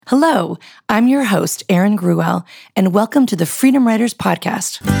Hello, I'm your host, Erin Gruwell, and welcome to the Freedom Writers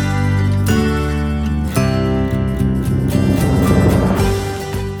Podcast.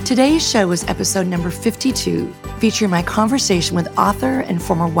 Today's show is episode number 52, featuring my conversation with author and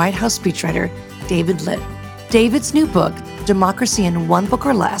former White House speechwriter, David Litt. David's new book, Democracy in One Book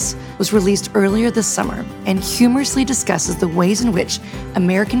or Less, was released earlier this summer and humorously discusses the ways in which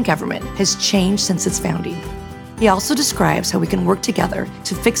American government has changed since its founding. He also describes how we can work together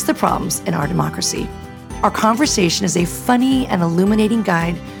to fix the problems in our democracy. Our conversation is a funny and illuminating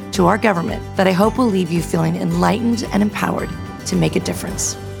guide to our government that I hope will leave you feeling enlightened and empowered to make a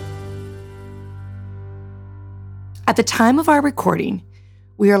difference. At the time of our recording,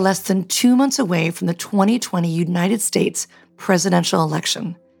 we are less than 2 months away from the 2020 United States presidential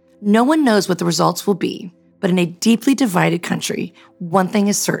election. No one knows what the results will be, but in a deeply divided country, one thing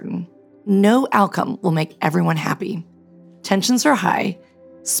is certain: no outcome will make everyone happy. Tensions are high,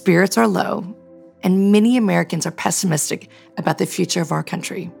 spirits are low, and many Americans are pessimistic about the future of our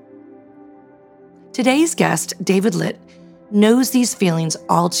country. Today's guest, David Litt, knows these feelings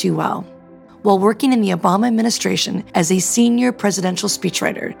all too well. While working in the Obama administration as a senior presidential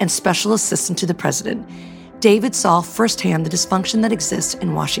speechwriter and special assistant to the president, David saw firsthand the dysfunction that exists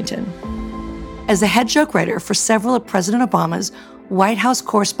in Washington. As a head joke writer for several of President Obama's White House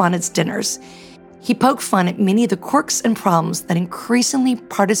Correspondents' Dinners, he poked fun at many of the quirks and problems that increasingly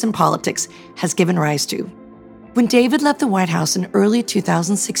partisan politics has given rise to. When David left the White House in early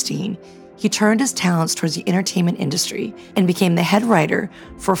 2016, he turned his talents towards the entertainment industry and became the head writer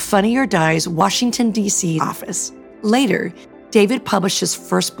for Funny or Die's Washington, D.C. office. Later, David published his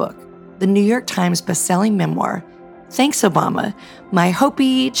first book, the New York Times bestselling memoir, Thanks, Obama, My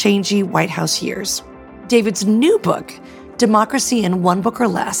Hopey, Changey White House Years. David's new book, Democracy in One Book or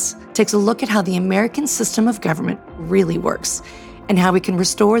Less, takes a look at how the American system of government really works and how we can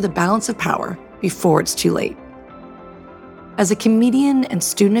restore the balance of power before it's too late. As a comedian and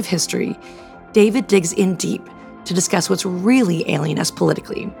student of history, David digs in deep to discuss what's really ailing us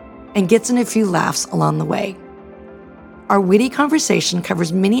politically and gets in a few laughs along the way. Our witty conversation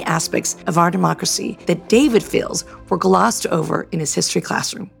covers many aspects of our democracy that David feels were glossed over in his history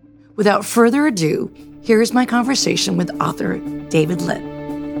classroom. Without further ado, here is my conversation with author David Litt.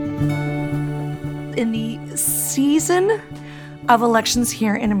 In the season of elections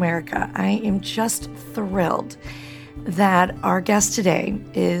here in America, I am just thrilled that our guest today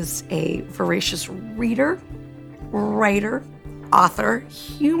is a voracious reader, writer, author,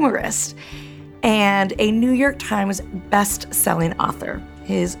 humorist, and a New York Times best-selling author.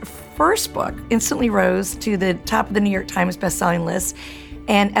 His first book instantly rose to the top of the New York Times best-selling list,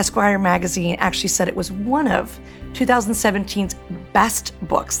 and Esquire magazine actually said it was one of 2017's best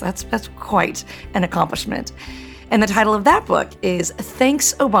books. That's quite an accomplishment. And the title of that book is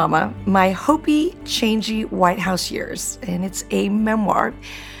Thanks, Obama, My Hopey, Changey White House Years. And it's a memoir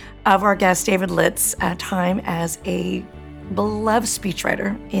of our guest, David Litt's time as a beloved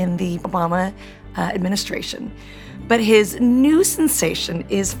speechwriter in the Obama administration. But his new sensation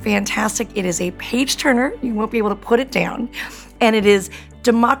is fantastic. It is a page turner. You won't be able to put it down. And it is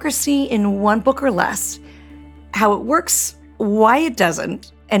Democracy in One Book or Less, how it works, why it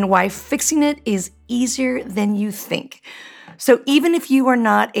doesn't, and why fixing it is easier than you think. So even if you are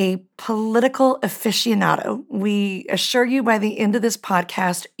not a political aficionado, we assure you by the end of this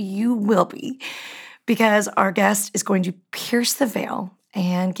podcast, you will be, because our guest is going to pierce the veil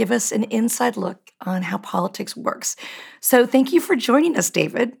and give us an inside look on how politics works. So thank you for joining us,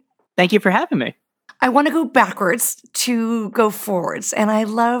 David. Thank you for having me. I want to go backwards to go forwards. And I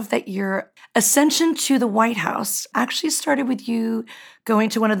love that your ascension to the White House actually started with you going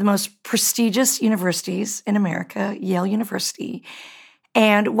to one of the most prestigious universities in America, Yale University.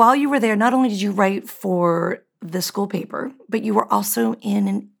 And while you were there, not only did you write for the school paper, but you were also in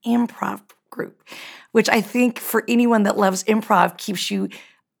an improv group, which I think for anyone that loves improv keeps you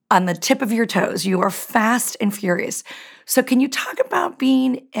on the tip of your toes. You are fast and furious. So can you talk about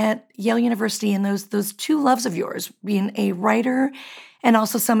being at Yale University and those two loves of yours, being a writer and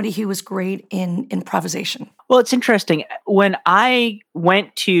also somebody who was great in improvisation? Well, it's interesting. When I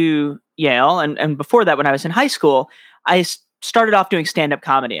went to Yale, and before that, when I was in high school, I started off doing stand-up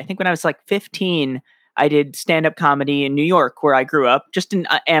comedy. I think when I was like 15, I did stand-up comedy in New York, where I grew up, just in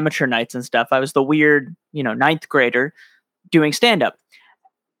amateur nights and stuff. I was the weird, ninth grader doing stand-up.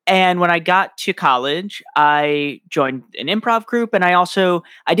 And when I got to college, I joined an improv group, and I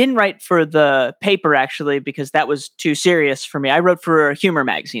didn't write for the paper, actually, because that was too serious for me. I wrote for a humor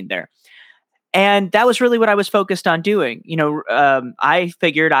magazine there. And that was really what I was focused on doing. I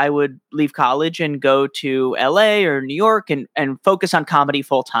figured I would leave college and go to LA or New York and focus on comedy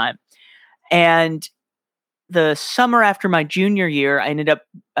full time. And the summer after my junior year, I ended up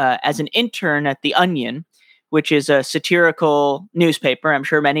as an intern at The Onion, which is a satirical newspaper. I'm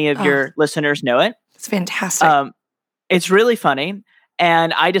sure many of your listeners know it. It's fantastic. It's really funny.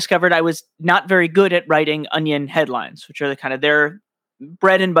 And I discovered I was not very good at writing Onion headlines, which are the kind of their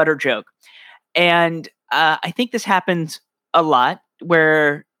bread and butter joke. And I think this happens a lot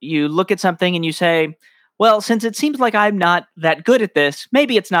where you look at something and you say, well, since it seems like I'm not that good at this,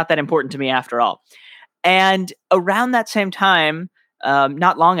 maybe it's not that important to me after all. And around that same time,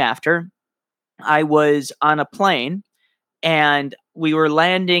 not long after, I was on a plane and we were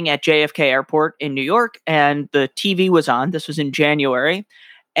landing at JFK Airport in New York, and the TV was on. This was in January,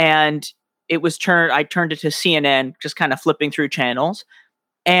 and I turned it to CNN, just kind of flipping through channels,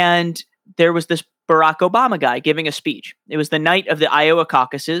 and there was this Barack Obama guy giving a speech. It was the night of the Iowa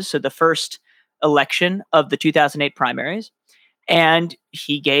caucuses, so the first election of the 2008 primaries, and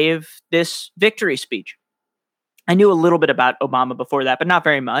he gave this victory speech. I knew a little bit about Obama before that, but not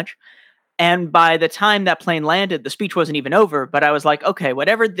very much. And by the time that plane landed, the speech wasn't even over, but I was like, okay,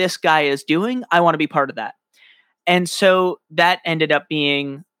 whatever this guy is doing, I want to be part of that. And so that ended up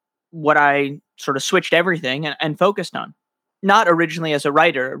being what I sort of switched everything and focused on. Not originally as a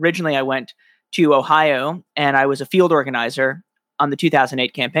writer. Originally, I went to Ohio and I was a field organizer on the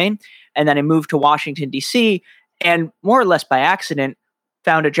 2008 campaign. And then I moved to Washington, D.C., and more or less by accident,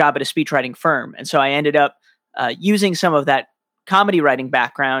 found a job at a speechwriting firm. And so I ended up using some of that comedy writing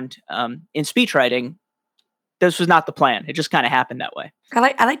background in speechwriting. This was not the plan. It just kind of happened that way.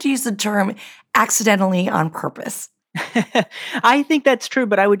 I like to use the term accidentally on purpose. I think that's true,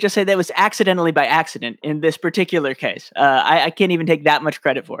 but I would just say that was accidentally by accident in this particular case. I can't even take that much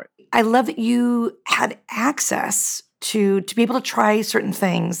credit for it. I love that you had access to be able to try certain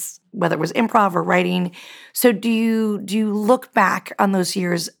things, whether it was improv or writing. So do you look back on those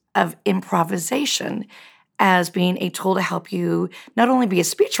years of improvisation as being a tool to help you not only be a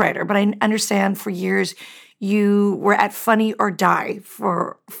speechwriter, but I understand for years you were at Funny or Die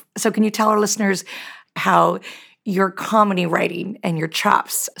so can you tell our listeners how your comedy writing and your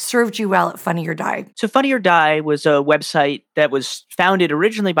chops served you well at Funny or Die? So Funny or Die was a website that was founded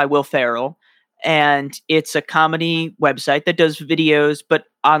originally by Will Ferrell, and it's a comedy website that does videos, but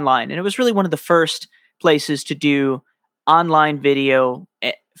online. And it was really one of the first places to do online video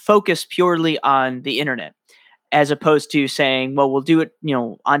focused purely on the internet, as opposed to saying, well, we'll do it,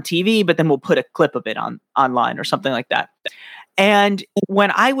 on TV, but then we'll put a clip of it online or something like that. And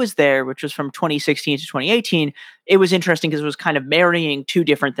when I was there, which was from 2016 to 2018, it was interesting because it was kind of marrying two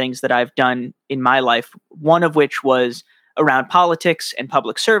different things that I've done in my life. One of which was around politics and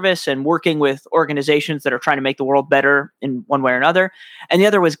public service and working with organizations that are trying to make the world better in one way or another. And the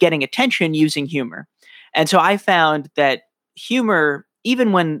other was getting attention using humor. And so I found that humor,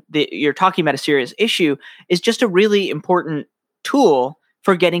 even when you're talking about a serious issue, is just a really important tool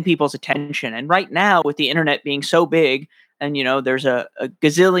for getting people's attention. And right now, with the internet being so big, and there's a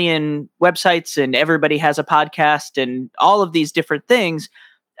gazillion websites, and everybody has a podcast, and all of these different things.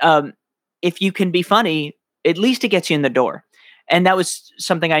 If you can be funny, at least it gets you in the door. And that was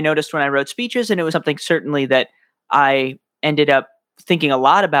something I noticed when I wrote speeches, and it was something certainly that I ended up thinking a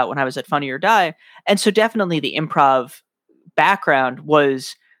lot about when I was at Funny or Die. And so definitely the improv background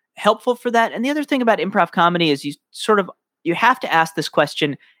was helpful for that. And the other thing about improv comedy is you have to ask this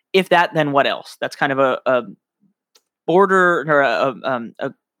question: if that, then what else? That's kind of a border or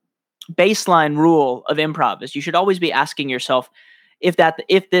a baseline rule of improv. Is you should always be asking yourself, if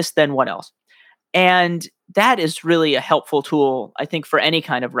this, then what else? And that is really a helpful tool, I think, for any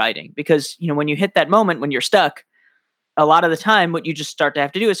kind of writing, because when you hit that moment when you're stuck, a lot of the time what you just start to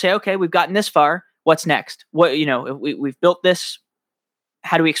have to do is say, okay, we've gotten this far. What's next? We've built this.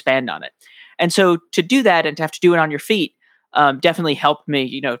 How do we expand on it? And so to do that and to have to do it on your feet definitely helped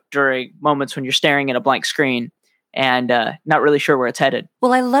me, during moments when you're staring at a blank screen and not really sure where it's headed.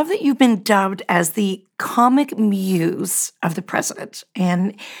 Well, I love that you've been dubbed as the comic muse of the president.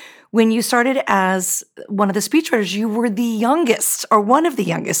 And when you started as one of the speechwriters, you were the youngest, or one of the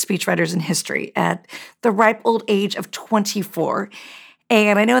youngest speechwriters in history at the ripe old age of 24.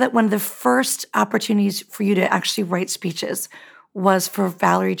 And I know that one of the first opportunities for you to actually write speeches was for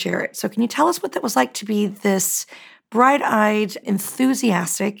Valerie Jarrett. So can you tell us what that was like to be this bright-eyed,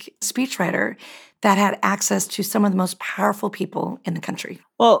 enthusiastic speechwriter that had access to some of the most powerful people in the country?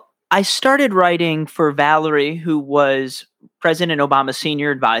 Well, I started writing for Valerie, who was President Obama's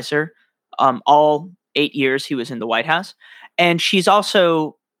senior advisor all 8 years he was in the White House. And she's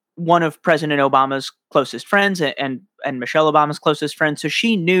also one of President Obama's closest friends and Michelle Obama's closest friends. So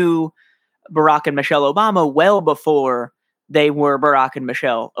she knew Barack and Michelle Obama well before they were Barack and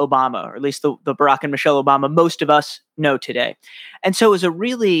Michelle Obama, or at least the Barack and Michelle Obama most of us know today. And so it was a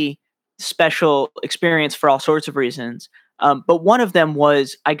really special experience for all sorts of reasons. But one of them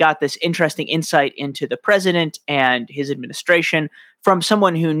was I got this interesting insight into the president and his administration from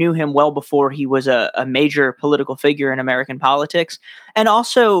someone who knew him well before he was a major political figure in American politics. And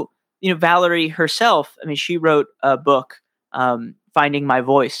also, Valerie herself, I mean, she wrote a book, Finding My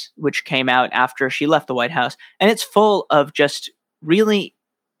Voice, which came out after she left the White House. And it's full of just really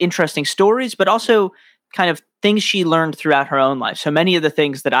interesting stories, but also kind of things she learned throughout her own life. So many of the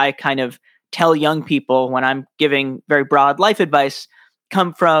things that I kind of tell young people when I'm giving very broad life advice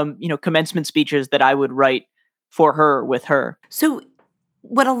come from, commencement speeches that I would write for her with her. So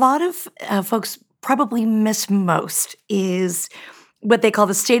what a lot of folks probably miss most is what they call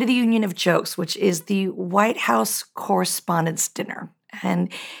the State of the Union of Jokes, which is the White House Correspondents' Dinner.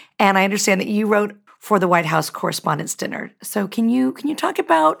 And I understand that you wrote for the White House Correspondents' Dinner. So can you talk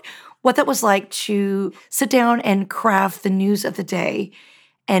about what that was like to sit down and craft the news of the day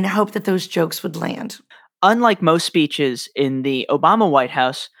and hope that those jokes would land? Unlike most speeches in the Obama White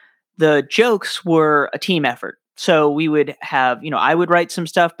House, the jokes were a team effort. So we would have, I would write some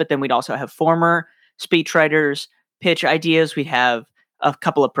stuff, but then we'd also have former speechwriters pitch ideas. We'd have a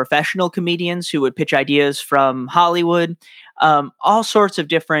couple of professional comedians who would pitch ideas from Hollywood, all sorts of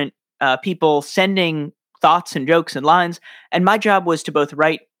different people sending thoughts and jokes and lines. And my job was to both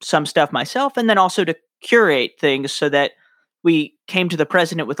write some stuff myself and then also to curate things so that we came to the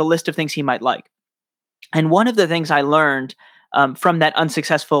president with a list of things he might like. And one of the things I learned from that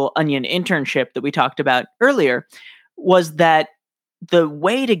unsuccessful Onion internship that we talked about earlier was that the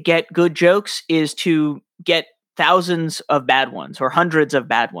way to get good jokes is to get thousands of bad ones or hundreds of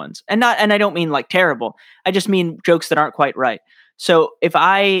bad ones. And I don't mean like terrible. I just mean jokes that aren't quite right. So if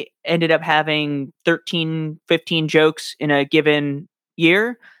I ended up having 13, 15 jokes in a given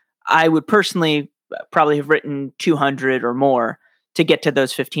year, I would personally probably have written 200 or more to get to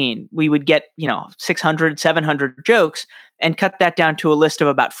those 15. We would get, 600, 700 jokes and cut that down to a list of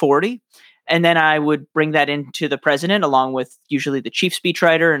about 40. And then I would bring that into the president along with usually the chief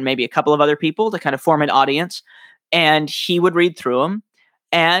speechwriter and maybe a couple of other people to kind of form an audience. And he would read through them.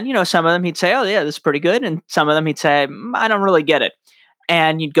 And, some of them he'd say, oh, yeah, this is pretty good. And some of them he'd say, I don't really get it.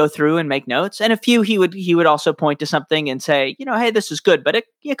 And you'd go through and make notes. And a few he would also point to something and say, hey, this is good, but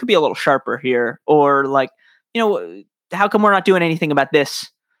it could be a little sharper here. Or like, how come we're not doing anything about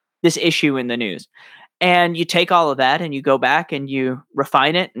this issue in the news? And you take all of that and you go back and you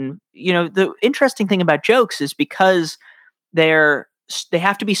refine it. And, the interesting thing about jokes is because they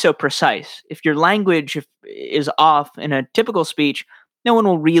have to be so precise. If your language is off in a typical speech, no one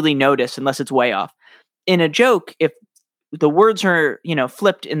will really notice unless it's way off. In a joke, if the words are,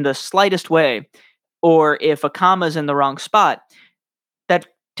 flipped in the slightest way, or if a comma is in the wrong spot, that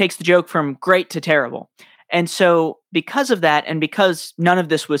takes the joke from great to terrible. And so because of that, and because none of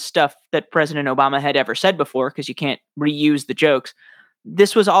this was stuff that President Obama had ever said before, because you can't reuse the jokes,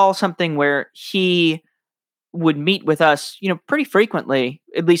 this was all something where he would meet with us, pretty frequently,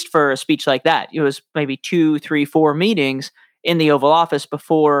 at least for a speech like that. It was maybe 2, 3, 4 meetings in the Oval Office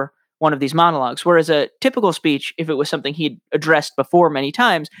before one of these monologues. Whereas a typical speech, if it was something he'd addressed before many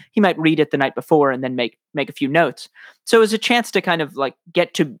times, he might read it the night before and then make a few notes. So it was a chance to kind of like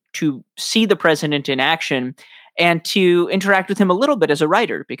get to see the president in action and to interact with him a little bit as a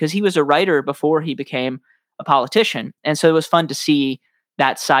writer, because he was a writer before he became a politician. And so it was fun to see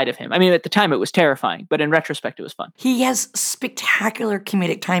that side of him. I mean, at the time it was terrifying, but in retrospect, it was fun. He has spectacular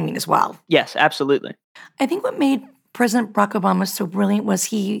comedic timing as well. Yes, absolutely. I think what made President Barack Obama so brilliant was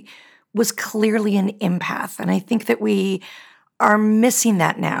he was clearly an empath. And I think that we are missing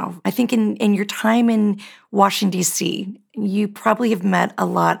that now. I think in your time in Washington, D.C., you probably have met a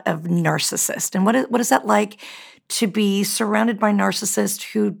lot of narcissists. And what is that like to be surrounded by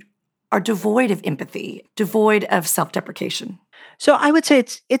narcissists who are devoid of empathy, devoid of self-deprecation? So I would say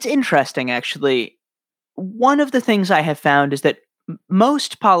it's interesting, actually. One of the things I have found is that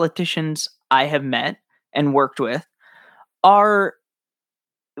most politicians I have met and worked with are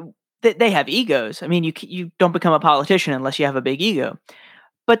they have egos. I mean, you don't become a politician unless you have a big ego,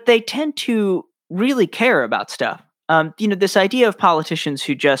 but they tend to really care about stuff. This idea of politicians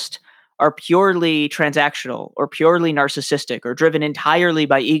who just are purely transactional or purely narcissistic or driven entirely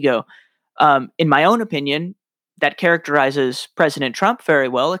by ego. In my own opinion, that characterizes President Trump very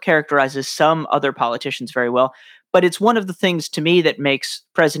well. It characterizes some other politicians very well. But it's one of the things to me that makes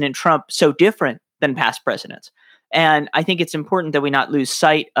President Trump so different than past presidents. And I think it's important that we not lose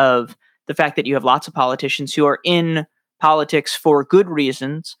sight of the fact that you have lots of politicians who are in politics for good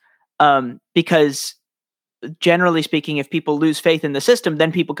reasons, because generally speaking, if people lose faith in the system,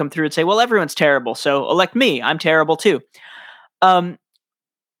 then people come through and say, well, everyone's terrible, so elect me. I'm terrible too. Um,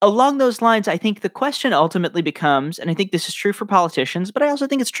 Along those lines, I think the question ultimately becomes, and I think this is true for politicians, but I also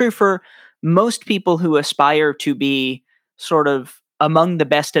think it's true for most people who aspire to be sort of among the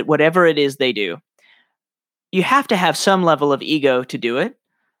best at whatever it is they do. You have to have some level of ego to do it,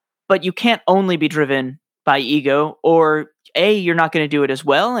 but you can't only be driven by ego, or A, you're not going to do it as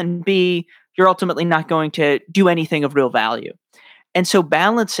well, and B, you're ultimately not going to do anything of real value. And so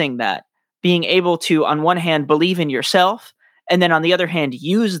balancing that, being able to, on one hand, believe in yourself, and then on the other hand,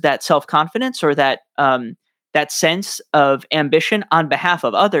 use that self-confidence or that sense of ambition on behalf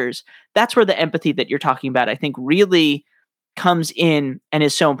of others, that's where the empathy that you're talking about, I think, really comes in and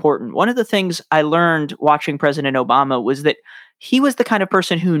is so important. One of the things I learned watching President Obama was that he was the kind of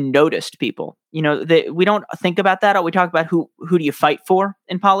person who noticed people. We don't think about that. We talk about who do you fight for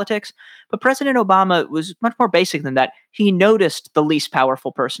in politics, but President Obama was much more basic than that. He noticed the least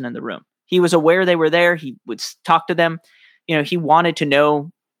powerful person in the room. He was aware they were there. He would talk to them. He wanted to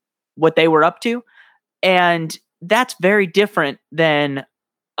know what they were up to, and that's very different than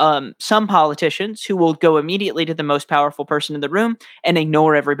some politicians who will go immediately to the most powerful person in the room and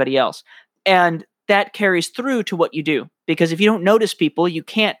ignore everybody else. And that carries through to what you do, because if you don't notice people, you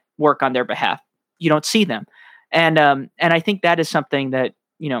can't work on their behalf. You don't see them. And I think that is something that,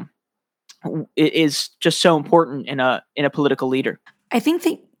 is just so important in a political leader. I think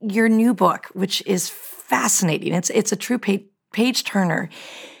that your new book, which is fascinating, it's a true page turner.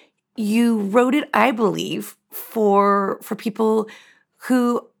 You wrote it, I believe, for people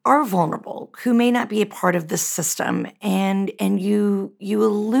who are vulnerable, who may not be a part of this system, and you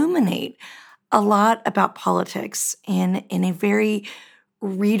illuminate a lot about politics in a very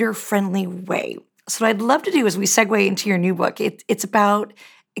reader-friendly way. So what I'd love to do as we segue into your new book, it's about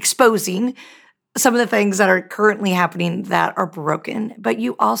exposing some of the things that are currently happening that are broken, but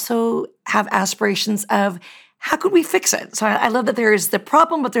you also have aspirations of how could we fix it? So I love that there is the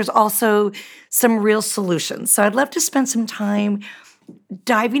problem, but there's also some real solutions. So I'd love to spend some time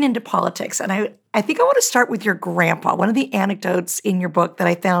diving into politics. And I think I want to start with your grandpa. One of the anecdotes in your book that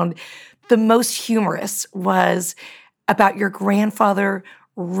I found the most humorous was about your grandfather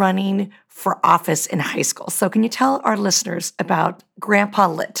running for office in high school. So can you tell our listeners about Grandpa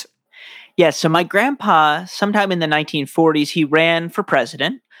Litt? Yes. So my grandpa, sometime in the 1940s, he ran for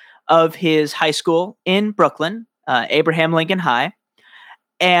president of his high school in Brooklyn, Abraham Lincoln High.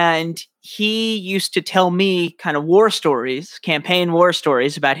 And he used to tell me kind of campaign war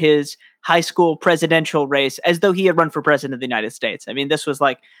stories about his high school presidential race, as though he had run for president of the United States. I mean, this was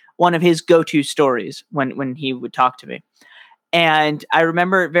like one of his go-to stories when he would talk to me. And I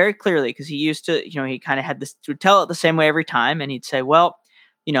remember it very clearly because he used to, he kind of had this, would tell it the same way every time. And he'd say, well,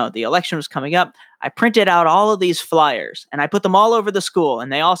 the election was coming up. I printed out all of these flyers and I put them all over the school,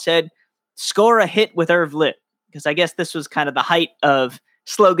 and they all said, score a hit with Irv Litt. Because I guess this was kind of the height of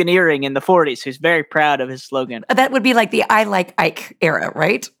sloganeering in the 40s. He's very proud of his slogan. That would be like the I Like Ike era,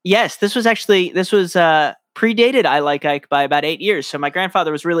 right? Yes, this was predated I Like Ike by about 8 years. So my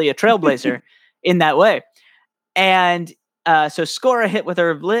grandfather was really a trailblazer in that way. And so score a hit with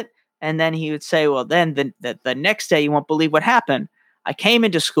Irv Litt. And then he would say, well, then the next day, you won't believe what happened. I came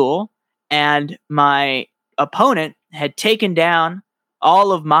into school and my opponent had taken down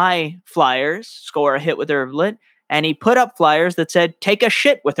all of my flyers, score a hit with Irv Litt, and he put up flyers that said, take a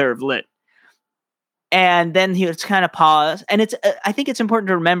shit with Irv Litt. And then he would kind of pause. And I think it's important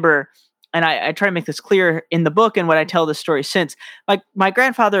to remember, and I try to make this clear in the book and when I tell this story since, my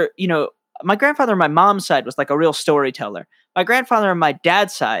grandfather, on my mom's side was like a real storyteller. My grandfather on my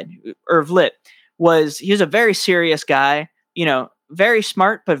dad's side, Irv Litt, he was a very serious guy, very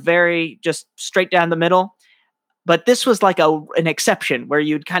smart, but very just straight down the middle. But this was like an exception where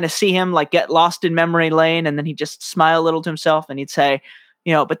you'd kind of see him like get lost in memory lane, and then he'd just smile a little to himself and he'd say,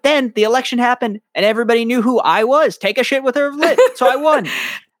 but then the election happened and everybody knew who I was. Take a shit with Irv Litt. So I won.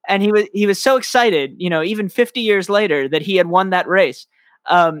 And he was so excited, even 50 years later, that he had won that race.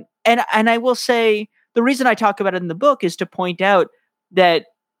 And I will say the reason I talk about it in the book is to point out that,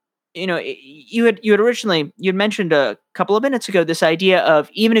 you had mentioned a couple of minutes ago this idea of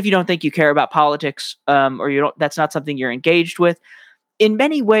even if you don't think you care about politics, or that's not something you're engaged with. In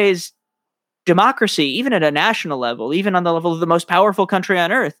many ways, democracy, even at a national level, even on the level of the most powerful country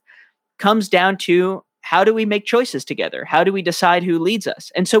on earth, comes down to how do we make choices together? How do we decide who leads us?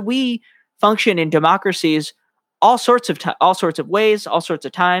 And so we function in democracies all sorts of ways, all sorts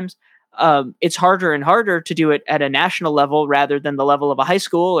of times. it's harder and harder to do it at a national level rather than the level of a high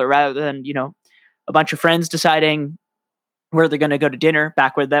school, or rather than, a bunch of friends deciding where they're going to go to dinner,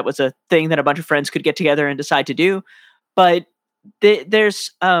 back where that was a thing that a bunch of friends could get together and decide to do. But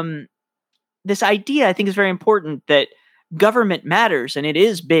there's this idea, I think, is very important, that government matters, and it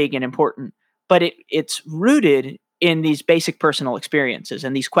is big and important, but it's rooted in these basic personal experiences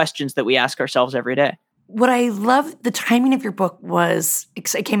and these questions that we ask ourselves every day. What I love, the timing of your book was,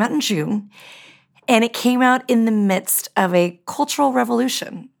 it came out in June, and it came out in the midst of a cultural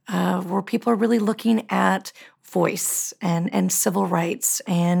revolution where people are really looking at voice and civil rights.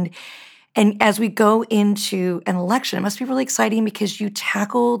 And as we go into an election, it must be really exciting because you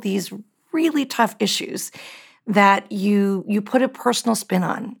tackle these really tough issues that you put a personal spin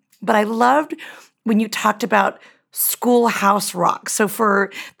on. But I loved when you talked about Schoolhouse Rock. So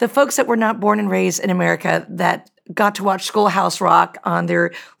for the folks that were not born and raised in America that got to watch Schoolhouse Rock on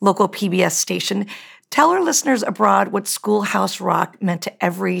their local PBS station, tell our listeners abroad what Schoolhouse Rock meant to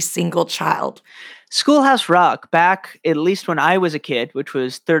every single child. Schoolhouse Rock, back at least when I was a kid, which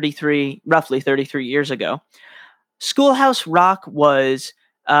was roughly 33 years ago, Schoolhouse Rock was,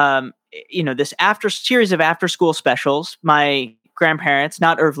 this series of after-school specials. My grandparents,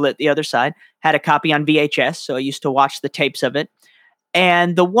 not Irv-Lit, the other side, had a copy on VHS, so I used to watch the tapes of it.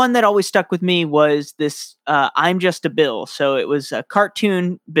 And the one that always stuck with me was this I'm Just a Bill. So it was a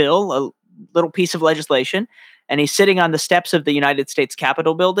cartoon bill, a little piece of legislation, and he's sitting on the steps of the United States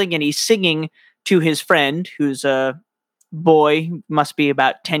Capitol building, and he's singing to his friend, who's a boy, must be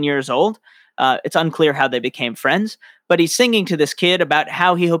about 10 years old. It's unclear how they became friends, but he's singing to this kid about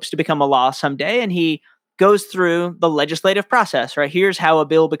how he hopes to become a law someday, and he goes through the legislative process, right? Here's how a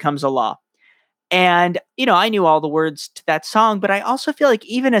bill becomes a law. And, I knew all the words to that song, but I also feel like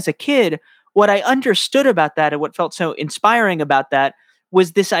even as a kid, what I understood about that and what felt so inspiring about that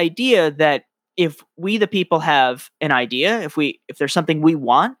was this idea that if we, the people, have an idea, if there's something we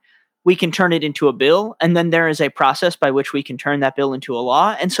want, we can turn it into a bill. And then there is a process by which we can turn that bill into a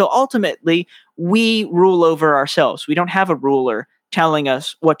law. And so ultimately, we rule over ourselves. We don't have a ruler telling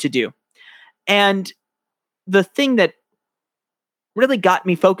us what to do. And the thing that really got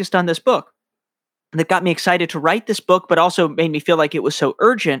me focused on this book, that got me excited to write this book, but also made me feel like it was so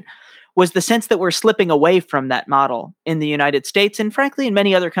urgent, was the sense that we're slipping away from that model in the United States, and frankly, in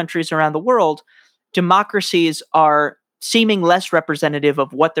many other countries around the world. Democracies are seeming less representative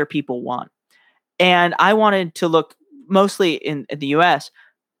of what their people want. And I wanted to look mostly in the US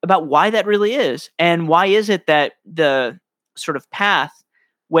about why that really is. And why is it that the sort of path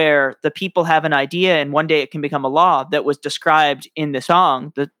where the people have an idea and one day it can become a law that was described in the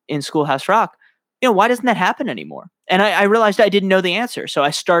song, in Schoolhouse Rock, why doesn't that happen anymore? And I realized I didn't know the answer. So I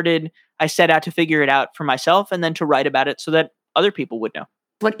set out to figure it out for myself and then to write about it so that other people would know.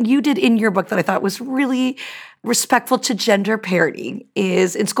 What you did in your book that I thought was really respectful to gender parity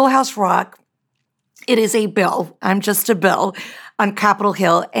is in Schoolhouse Rock, it is a bill, I'm Just a Bill, on Capitol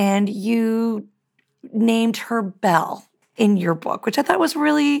Hill, and you named her Belle in your book, which I thought was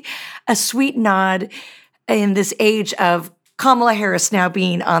really a sweet nod in this age of Kamala Harris now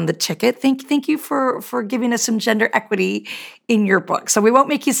being on the ticket. Thank you for giving us some gender equity in your book. So we won't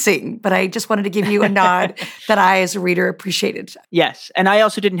make you sing, but I just wanted to give you a nod that I, as a reader, appreciated. Yes, and I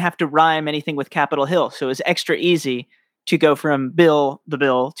also didn't have to rhyme anything with Capitol Hill, so it was extra easy to go from Bill the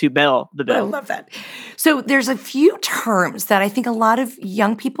Bill to Belle the Bill. I love that. So there's a few terms that I think a lot of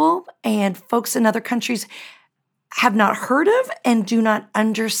young people and folks in other countries have not heard of and do not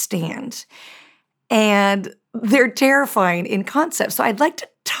understand. And they're terrifying in concept. So I'd like to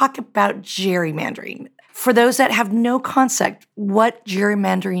talk about gerrymandering. For those that have no concept what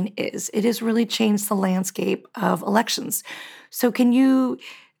gerrymandering is, it has really changed the landscape of elections. So can you,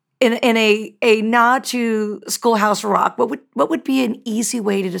 in a nod to Schoolhouse Rock, what would be an easy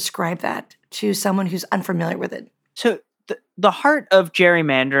way to describe that to someone who's unfamiliar with it? So the heart of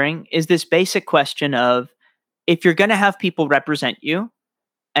gerrymandering is this basic question of, if you're going to have people represent you,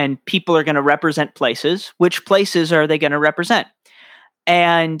 and people are going to represent places, which places are they going to represent?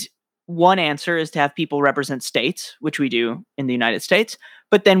 And one answer is to have people represent states, which we do in the United States,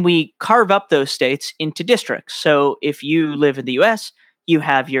 but then we carve up those states into districts. So if you live in the US, you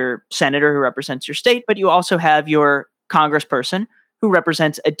have your senator who represents your state, but you also have your congressperson who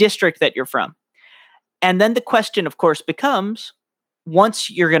represents a district that you're from. And then the question, of course, becomes, once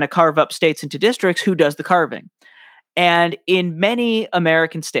you're going to carve up states into districts, who does the carving? And in many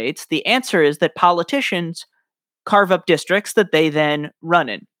American states, the answer is that politicians carve up districts that they then run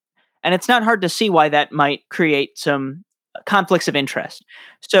in. And it's not hard to see why that might create some conflicts of interest.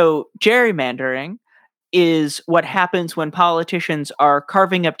 So gerrymandering is what happens when politicians are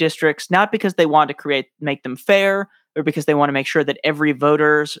carving up districts, not because they want to make them fair or because they want to make sure that every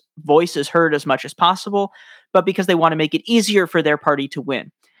voter's voice is heard as much as possible, but because they want to make it easier for their party to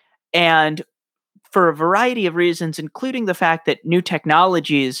win. And for a variety of reasons, including the fact that new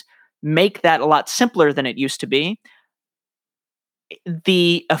technologies make that a lot simpler than it used to be,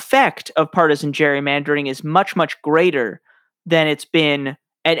 the effect of partisan gerrymandering is much, much greater than it's been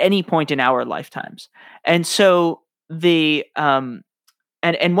at any point in our lifetimes. And so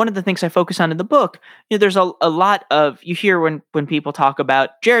and one of the things I focus on in the book, there's a lot of, you hear when people talk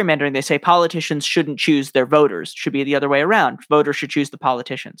about gerrymandering, they say politicians shouldn't choose their voters. It should be the other way around. Voters should choose the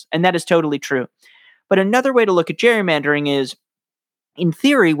politicians. And that is totally true. But another way to look at gerrymandering is, in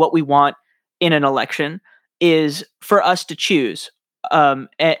theory, what we want in an election is for us to choose,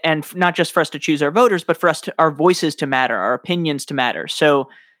 and not just for us to choose our voters, but for our voices to matter, our opinions to matter. So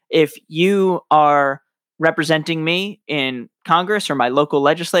if you are representing me in Congress or my local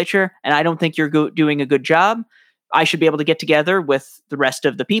legislature, and I don't think you're doing a good job, I should be able to get together with the rest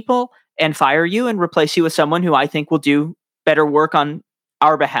of the people and fire you and replace you with someone who I think will do better work on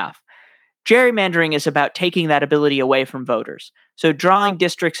our behalf. Gerrymandering is about taking that ability away from voters. So drawing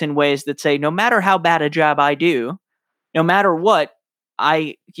districts in ways that say, no matter how bad a job I do, no matter what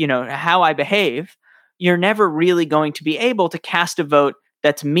how I behave, you're never really going to be able to cast a vote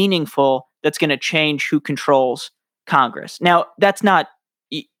that's meaningful, that's going to change who controls Congress. Now, it's not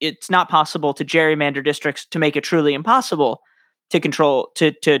possible to gerrymander districts to make it truly impossible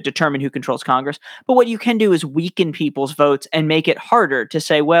to determine who controls Congress. But what you can do is weaken people's votes and make it harder to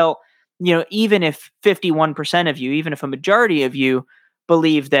say, well, even if 51% of you, even if a majority of you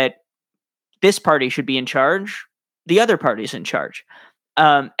believe that this party should be in charge, the other party's in charge.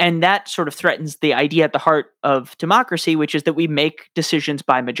 And that sort of threatens the idea at the heart of democracy, which is that we make decisions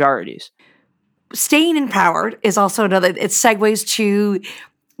by majorities. Staying in power is also another, it segues to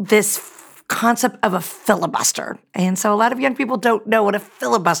this concept of a filibuster. And so a lot of young people don't know what a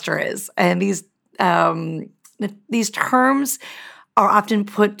filibuster is. And these terms are often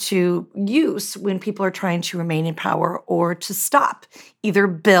put to use when people are trying to remain in power or to stop either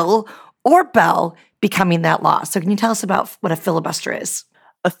bill or bell becoming that law. So can you tell us about what a filibuster is?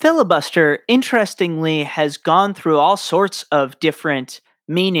 A filibuster, interestingly, has gone through all sorts of different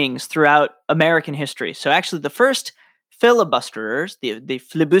meanings throughout American history. So actually, the first filibusterers, the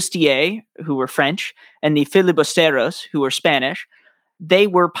flibustiers, who were French, and the filibusteros, who were Spanish, they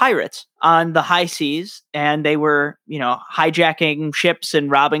were pirates on the high seas, and they were, hijacking ships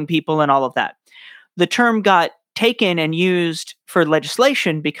and robbing people and all of that. The term got taken and used for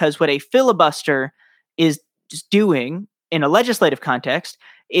legislation because what a filibuster is doing in a legislative context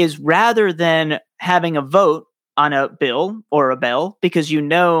is, rather than having a vote on a bill or a bell, because you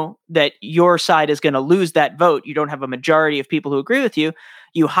know that your side is going to lose that vote, you don't have a majority of people who agree with you,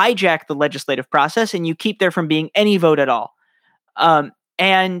 you hijack the legislative process and you keep there from being any vote at all.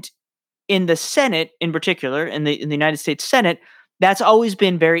 And in the Senate, in particular, in the United States Senate, that's always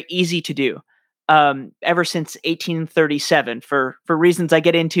been very easy to do. Ever since 1837, for reasons I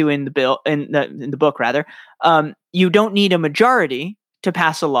get into in the book, rather, you don't need a majority to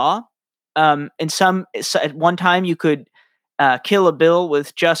pass a law. At one time, you could kill a bill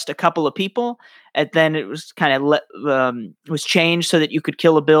with just a couple of people, and then it was kind of was changed so that you could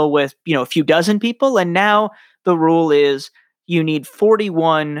kill a bill with a few dozen people. And now the rule is you need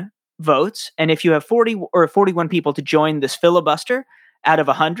 41 votes, and if you have 40 or 41 people to join this filibuster out of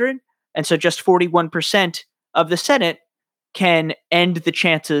 100. And so just 41% of the Senate can end the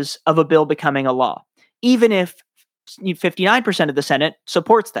chances of a bill becoming a law, even if 59% of the Senate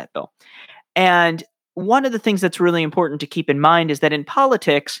supports that bill. And one of the things that's really important to keep in mind is that in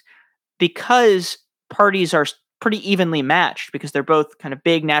politics, because parties are pretty evenly matched, because they're both kind of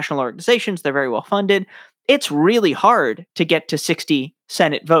big national organizations, they're very well funded, it's really hard to get to 60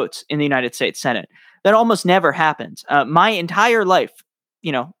 Senate votes in the United States Senate. That almost never happens. My entire life,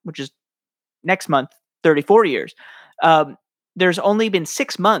 which is next month, 34 years, there's only been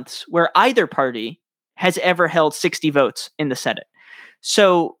 6 months where either party has ever held 60 votes in the Senate.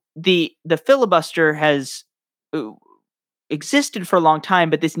 So the filibuster has existed for a long time,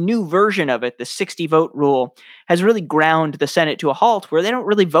 but this new version of it, the 60 vote rule, has really ground the Senate to a halt where they don't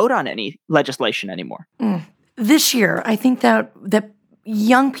really vote on any legislation anymore. This year, I think that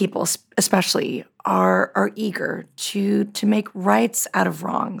young people especially are eager to make rights out of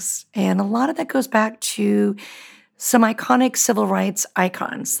wrongs. And a lot of that goes back to some iconic civil rights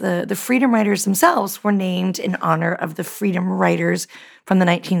icons. The Freedom Riders themselves were named in honor of the freedom riders from the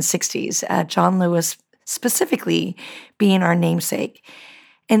 1960s, John Lewis specifically being our namesake.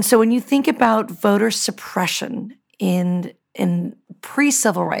 And so when you think about voter suppression in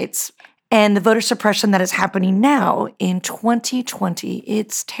pre-civil rights and the voter suppression that is happening now in 2020,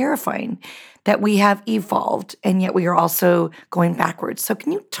 it's terrifying that we have evolved and yet we are also going backwards. So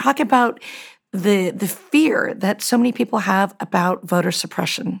can you talk about the fear that so many people have about voter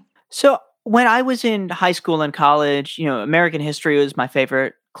suppression? So when I was in high school and college, American history was my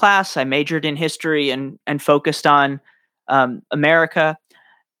favorite class. I majored in history and focused on America.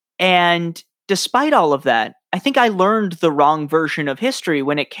 And despite all of that, I think I learned the wrong version of history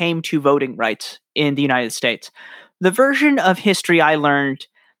when it came to voting rights in the United States. The version of history I learned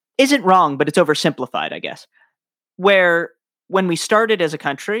isn't wrong, but it's oversimplified, I guess. Where when we started as a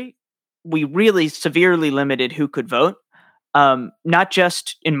country, we really severely limited who could vote, not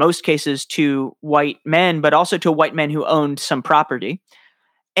just in most cases to white men, but also to white men who owned some property.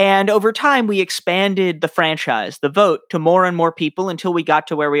 And over time, we expanded the franchise, the vote, to more and more people until we got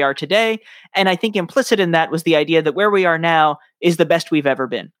to where we are today. And I think implicit in that was the idea that where we are now is the best we've ever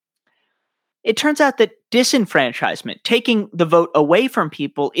been. It turns out that disenfranchisement, taking the vote away from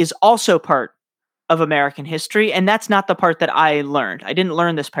people, is also part of American history. And that's not the part that I learned. I didn't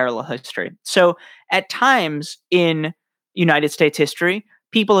learn this parallel history. So at times in United States history,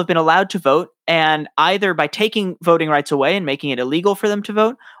 people have been allowed to vote, and either by taking voting rights away and making it illegal for them to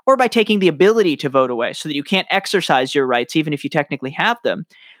vote, or by taking the ability to vote away so that you can't exercise your rights even if you technically have them,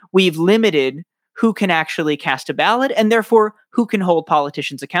 we've limited who can actually cast a ballot and therefore who can hold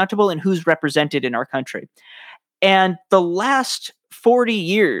politicians accountable and who's represented in our country. And the last 40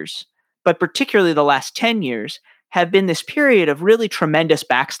 years, but particularly the last 10 years, have been this period of really tremendous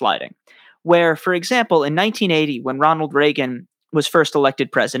backsliding, where, for example, in 1980, when Ronald Reagan was first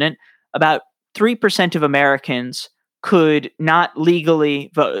elected president, about 3% of Americans could not legally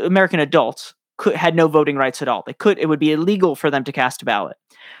vote. American adults had no voting rights at all. It would be illegal for them to cast a ballot.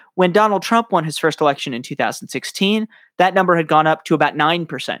 When Donald Trump won his first election in 2016, that number had gone up to about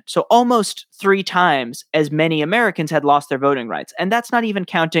 9%. So almost 3 times as many Americans had lost their voting rights. And that's not even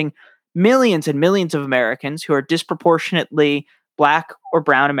counting millions and millions of Americans who are disproportionately Black or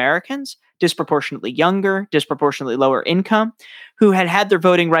brown Americans, disproportionately younger, disproportionately lower income, who had their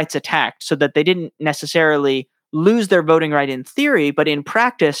voting rights attacked so that they didn't necessarily lose their voting right in theory, but in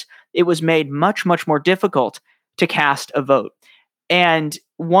practice, it was made much, much more difficult to cast a vote. And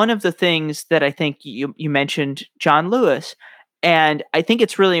one of the things that I think you mentioned, John Lewis, and I think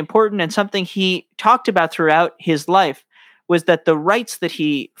it's really important and something he talked about throughout his life, was that the rights that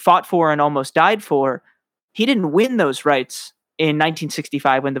he fought for and almost died for, he didn't win those rights in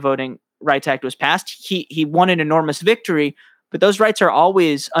 1965 when the Voting Rights Act was passed. He won an enormous victory, but those rights are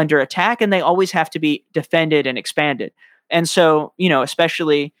always under attack and they always have to be defended and expanded. And so,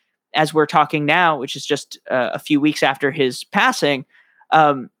 especially as we're talking now, which is just a few weeks after his passing,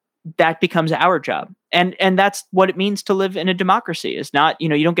 that becomes our job. And that's what it means to live in a democracy. Is not,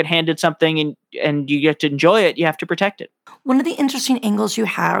 you don't get handed something and you get to enjoy it. You have to protect it. One of the interesting angles you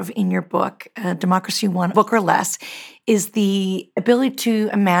have in your book, Democracy One Book or Less, is the ability to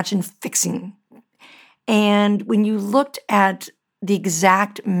imagine fixing. And when you looked at the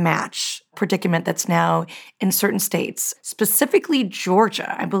exact match predicament that's now in certain states, specifically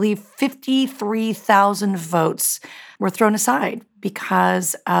Georgia, I believe 53,000 votes were thrown aside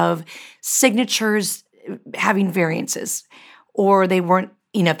because of signatures having variances, or they weren't,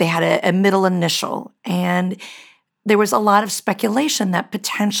 if they had a middle initial. And there was a lot of speculation that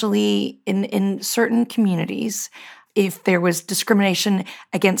potentially in certain communities, if there was discrimination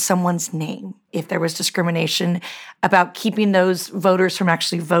against someone's name, if there was discrimination about keeping those voters from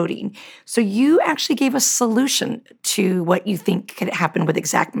actually voting. So you actually gave a solution to what you think could happen with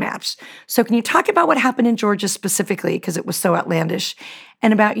exact match. So can you talk about what happened in Georgia specifically, because it was so outlandish,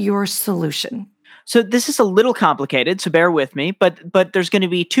 and about your solution? So this is a little complicated, so bear with me, but there's going to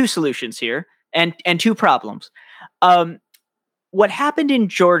be 2 solutions here and 2 problems. What happened in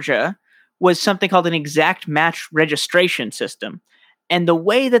Georgia was something called an exact match registration system. And the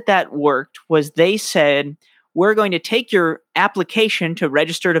way that worked was they said, we're going to take your application to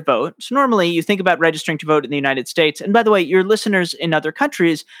register to vote. So normally you think about registering to vote in the United States. And by the way, your listeners in other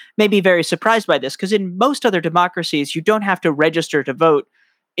countries may be very surprised by this, because in most other democracies, you don't have to register to vote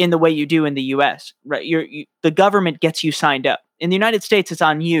in the way you do in the US, right? The government gets you signed up. In the United States, it's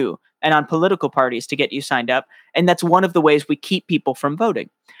on you and on political parties to get you signed up. And that's one of the ways we keep people from voting.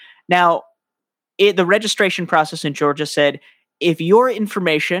 Now, the registration process in Georgia said, if your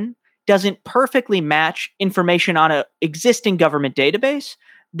information doesn't perfectly match information on an existing government database,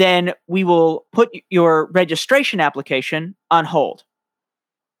 then we will put your registration application on hold.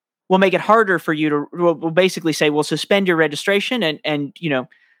 We'll make it harder for you we'll basically say, we'll suspend your registration and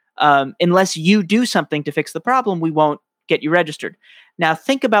Unless you do something to fix the problem, we won't get you registered. Now,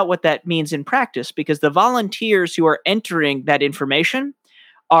 think about what that means in practice, because the volunteers who are entering that information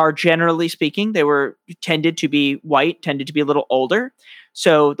are, generally speaking, they were tended to be white, tended to be a little older.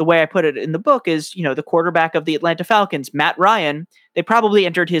 So the way I put it in the book is, the quarterback of the Atlanta Falcons, Matt Ryan, they probably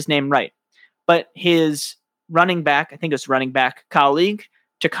entered his name right. But his running back, I think it was running back colleague,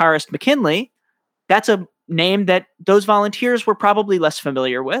 Takaris McKinley, that's a name that those volunteers were probably less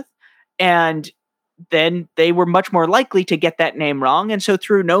familiar with. And then they were much more likely to get that name wrong. And so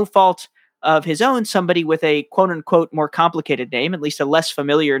through no fault of his own, somebody with a quote unquote more complicated name, at least a less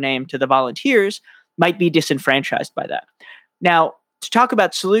familiar name to the volunteers, might be disenfranchised by that. Now, to talk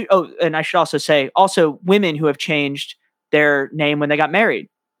about and I should also say, women who have changed their name when they got married.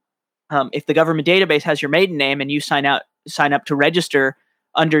 If the government database has your maiden name and you sign up to register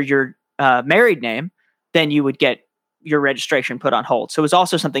under your married name, then you would get your registration put on hold. So it was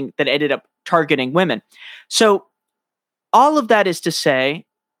also something that ended up targeting women. So all of that is to say,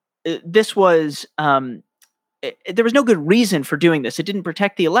 this was there was no good reason for doing this. It didn't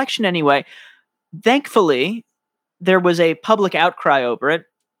protect the election anyway. Thankfully, there was a public outcry over it,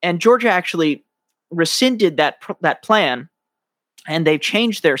 and Georgia actually rescinded that plan, and they've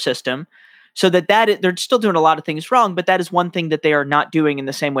changed their system so that they're still doing a lot of things wrong, but that is one thing that they are not doing in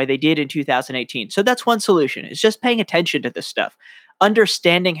the same way they did in 2018. So that's one solution, is just paying attention to this stuff,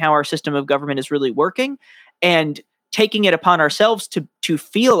 understanding how our system of government is really working, and taking it upon ourselves to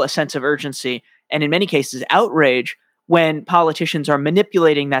feel a sense of urgency and, in many cases, outrage when politicians are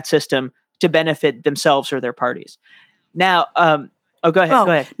manipulating that system to benefit themselves or their parties. Now, go ahead. Go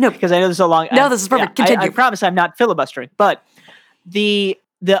ahead. No, because I know this is a long. No, this is perfect. Continue. I promise I'm not filibustering. But the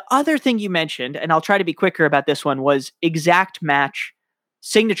other thing you mentioned, and I'll try to be quicker about this one, was exact match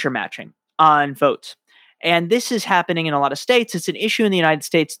signature matching on votes. And this is happening in a lot of states. It's an issue in the United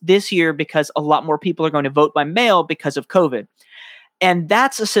States this year because a lot more people are going to vote by mail because of COVID. And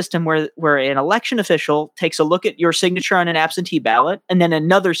that's a system where an election official takes a look at your signature on an absentee ballot and then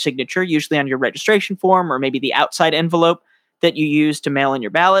another signature, usually on your registration form or maybe the outside envelope that you use to mail in your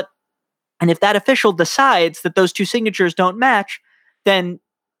ballot. And if that official decides that those two signatures don't match, then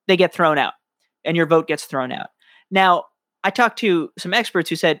they get thrown out and your vote gets thrown out. Now, I talked to some experts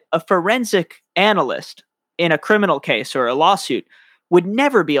who said a forensic analyst in a criminal case or a lawsuit would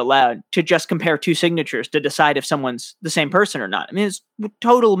never be allowed to just compare two signatures to decide if someone's the same person or not. I mean, it's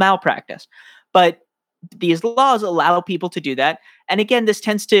total malpractice. But these laws allow people to do that. And again, this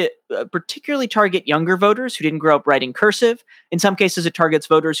tends to particularly target younger voters who didn't grow up writing cursive. In some cases, it targets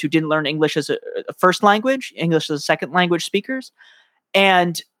voters who didn't learn English as a first language, English as a second language speakers.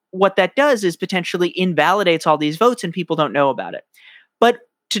 And what that does is potentially invalidates all these votes and people don't know about it. But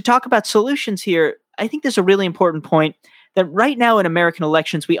to talk about solutions here, I think there's a really important point that right now in American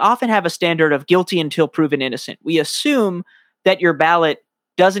elections, we often have a standard of guilty until proven innocent. We assume that your ballot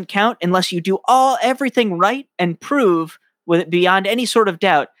doesn't count unless you do everything right and prove beyond any sort of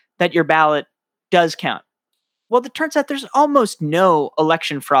doubt that your ballot does count. Well, it turns out there's almost no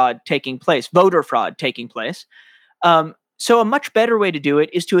election fraud taking place, voter fraud taking place. So a much better way to do it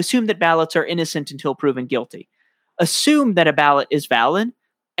is to assume that ballots are innocent until proven guilty. Assume that a ballot is valid,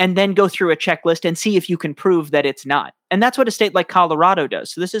 and then go through a checklist and see if you can prove that it's not. And that's what a state like Colorado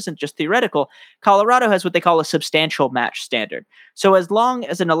does. So this isn't just theoretical. Colorado has what they call a substantial match standard. So as long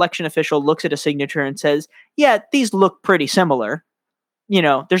as an election official looks at a signature and says, yeah, these look pretty similar,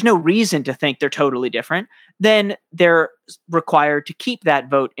 there's no reason to think they're totally different, then they're required to keep that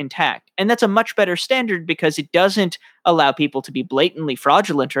vote intact. And that's a much better standard because it doesn't allow people to be blatantly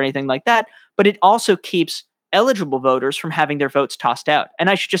fraudulent or anything like that, but it also keeps eligible voters from having their votes tossed out. And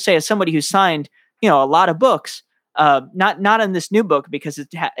I should just say, as somebody who signed, a lot of books, not on this new book because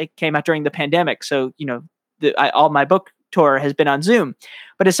it came out during the pandemic. So, all my book tour has been on Zoom.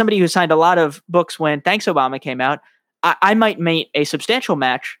 But as somebody who signed a lot of books when Thanks Obama came out, I might meet a substantial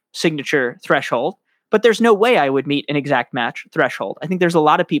match signature threshold, but there's no way I would meet an exact match threshold. I think there's a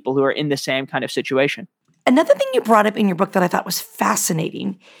lot of people who are in the same kind of situation. Another thing you brought up in your book that I thought was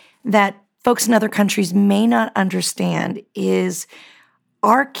fascinating that folks in other countries may not understand is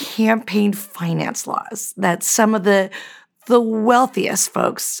our campaign finance laws, that some of the wealthiest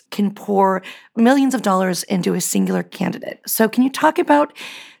folks can pour millions of dollars into a singular candidate. So can you talk about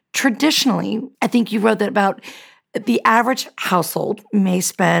traditionally, I think you wrote that about the average household may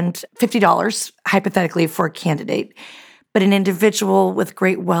spend $50 hypothetically for a candidate, but an individual with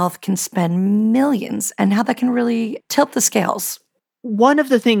great wealth can spend millions, and how that can really tilt the scales. One of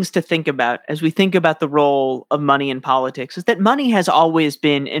the things to think about as we think about the role of money in politics is that money has always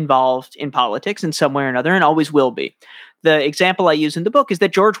been involved in politics in some way or another and always will be. The example I use in the book is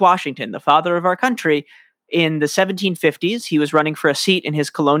that George Washington, the father of our country, in the 1750s, he was running for a seat in his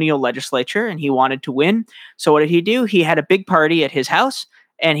colonial legislature and he wanted to win. So what did he do? He had a big party at his house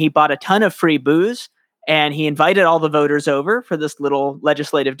and he bought a ton of free booze and he invited all the voters over for this little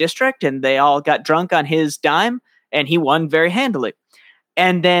legislative district and they all got drunk on his dime and he won very handily.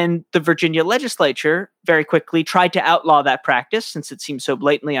 And then the Virginia legislature very quickly tried to outlaw that practice since it seemed so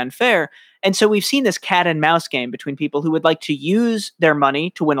blatantly unfair. And so we've seen this cat and mouse game between people who would like to use their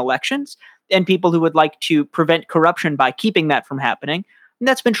money to win elections and people who would like to prevent corruption by keeping that from happening. And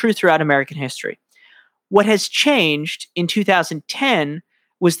that's been true throughout American history. What has changed in 2010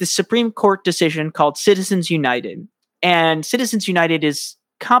 was the Supreme Court decision called Citizens United. And Citizens United is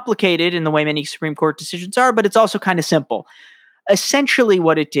complicated in the way many Supreme Court decisions are, but it's also kind of simple. Essentially,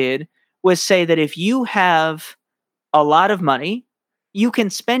 what it did was say that if you have a lot of money, you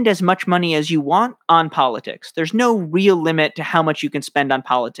can spend as much money as you want on politics. There's no real limit to how much you can spend on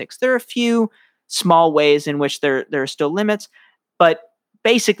politics. There are a few small ways in which there are still limits, but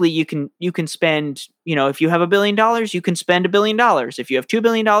basically you can spend, if you have $1 billion, you can spend $1 billion. If you have $2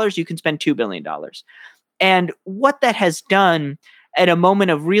 billion, you can spend $2 billion. And what that has done at a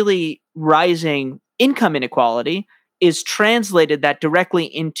moment of really rising income inequality is translated that directly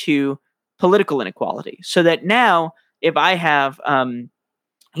into political inequality. So that now, if I have,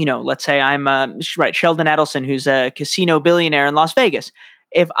 let's say I'm Sheldon Adelson, who's a casino billionaire in Las Vegas.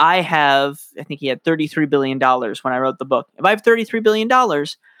 If I think he had $33 billion when I wrote the book. If I have $33 billion,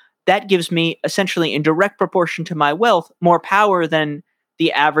 that gives me essentially in direct proportion to my wealth, more power than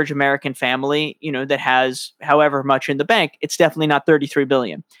the average American family, that has however much in the bank. It's definitely not 33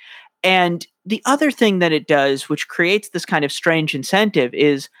 billion. And the other thing that it does, which creates this kind of strange incentive,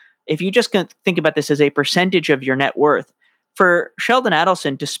 is if you just think about this as a percentage of your net worth, for Sheldon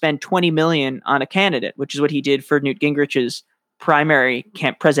Adelson to spend $20 million on a candidate, which is what he did for Newt Gingrich's primary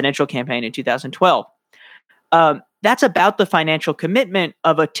presidential campaign in 2012, that's about the financial commitment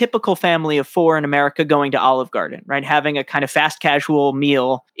of a typical family of four in America going to Olive Garden, right? Having a kind of fast casual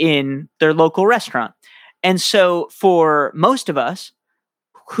meal in their local restaurant. And so for most of us,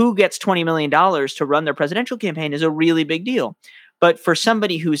 who gets $20 million to run their presidential campaign is a really big deal. But for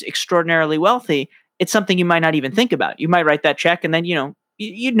somebody who's extraordinarily wealthy, it's something you might not even think about. You might write that check and then,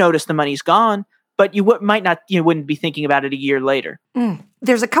 you'd notice the money's gone, but you wouldn't be thinking about it a year later.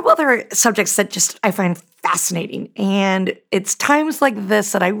 There's a couple other subjects that just I find fascinating. And it's times like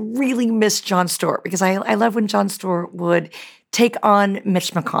this that I really miss Jon Stewart because I love when Jon Stewart would take on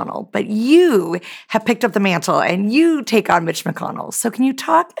Mitch McConnell, but you have picked up the mantle and you take on Mitch McConnell. So can you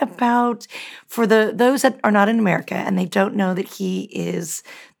talk about, for those that are not in America and they don't know that he is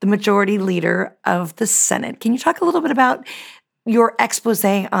the majority leader of the Senate, can you talk a little bit about your expose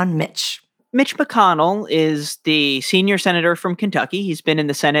on Mitch? Mitch McConnell is the senior senator from Kentucky. He's been in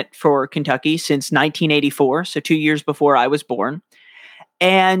the Senate for Kentucky since 1984, so 2 years before I was born.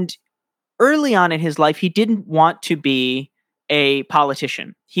 And early on in his life, he didn't want to be a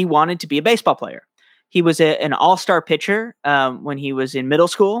politician. He wanted to be a baseball player. He was an all-star pitcher when he was in middle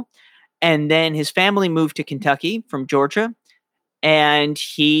school. And then his family moved to Kentucky from Georgia. And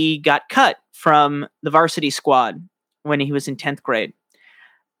he got cut from the varsity squad when he was in 10th grade.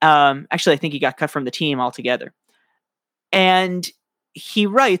 Actually, I think he got cut from the team altogether. And he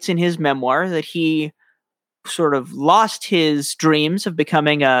writes in his memoir that he sort of lost his dreams of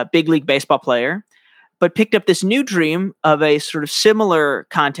becoming a big league baseball player, but picked up this new dream of a sort of similar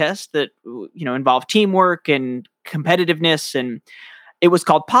contest that, involved teamwork and competitiveness, and it was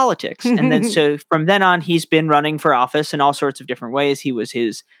called politics. And then so from then on, he's been running for office in all sorts of different ways. He was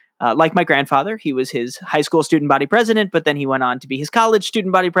like my grandfather, he was his high school student body president, but then he went on to be his college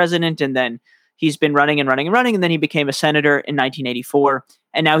student body president, and then he's been running and running and running, and then he became a senator in 1984,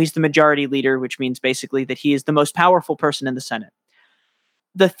 and now he's the majority leader, which means basically that he is the most powerful person in the Senate.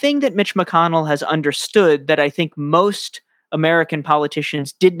 The thing that Mitch McConnell has understood that I think most American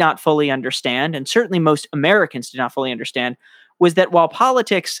politicians did not fully understand, and certainly most Americans did not fully understand, was that while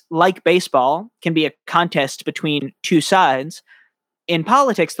politics, like baseball, can be a contest between two sides, in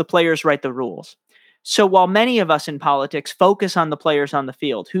politics, the players write the rules. So while many of us in politics focus on the players on the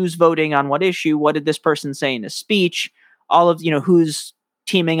field, who's voting on what issue, what did this person say in a speech, all of, who's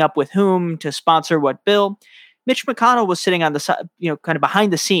teaming up with whom to sponsor what bill, Mitch McConnell was sitting on the side, kind of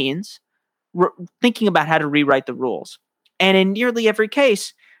behind the scenes, thinking about how to rewrite the rules. And in nearly every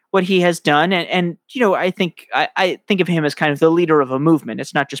case, what he has done, and I think of him as kind of the leader of a movement.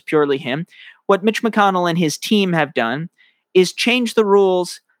 It's not just purely him. What Mitch McConnell and his team have done is change the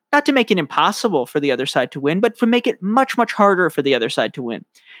rules, not to make it impossible for the other side to win, but to make it much, much harder for the other side to win.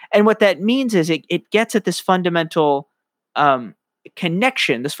 And what that means is it gets at this fundamental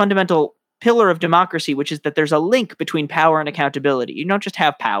connection, this fundamental pillar of democracy, which is that there's a link between power and accountability. You don't just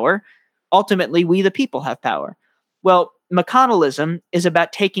have power. Ultimately, we the people have power. Well, McConnellism is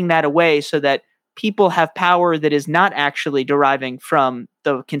about taking that away so that people have power that is not actually deriving from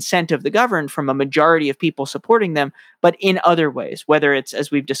the consent of the governed, from a majority of people supporting them, but in other ways, whether it's,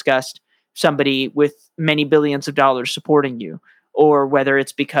 as we've discussed, somebody with many billions of dollars supporting you, or whether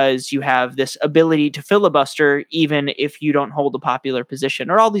it's because you have this ability to filibuster even if you don't hold a popular position,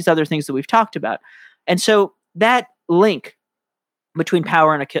 or all these other things that we've talked about. And so that link between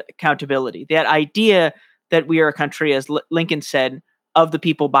power and accountability, that idea that we are a country, as Lincoln said, of the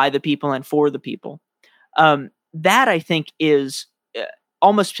people, by the people, and for the people, that I think is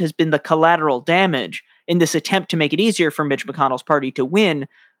almost has been the collateral damage in this attempt to make it easier for Mitch McConnell's party to win.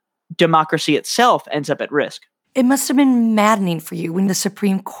 Democracy itself ends up at risk. It must have been maddening for you when the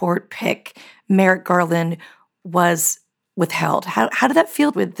Supreme Court pick, Merrick Garland, was withheld. How did that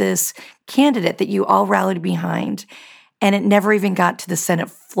feel with this candidate that you all rallied behind, and it never even got to the Senate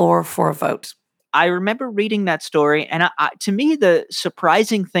floor for a vote? I remember reading that story, and to me, the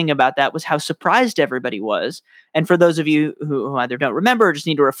surprising thing about that was how surprised everybody was. And for those of you who either don't remember or just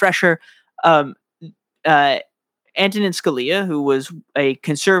need a refresher, Antonin Scalia, who was a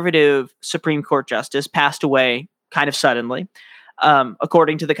conservative Supreme Court justice, passed away kind of suddenly.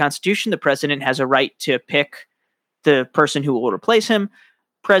 According to the Constitution, the president has a right to pick the person who will replace him.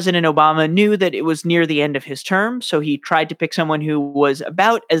 President Obama knew that it was near the end of his term, so he tried to pick someone who was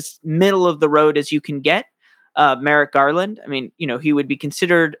about as middle of the road as you can get. Merrick Garland, I mean, he would be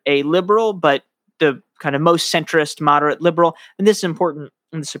considered a liberal, but the kind of most centrist, moderate liberal. And this is important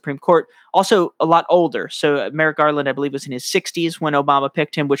in the Supreme Court. Also a lot older. So Merrick Garland, I believe, was in his 60s when Obama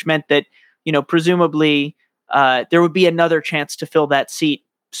picked him, which meant that, presumably there would be another chance to fill that seat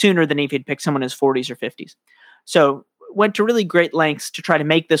sooner than if he'd picked someone in his 40s or 50s. So went to really great lengths to try to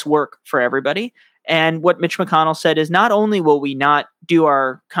make this work for everybody. And what Mitch McConnell said is, not only will we not do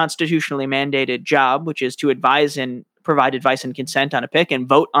our constitutionally mandated job, which is to advise and provide advice and consent on a pick and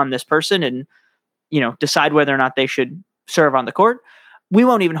vote on this person and, decide whether or not they should serve on the court, we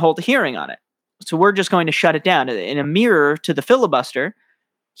won't even hold a hearing on it. So we're just going to shut it down. In a mirror to the filibuster,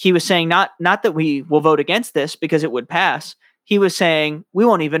 he was saying not that we will vote against this because it would pass. He was saying we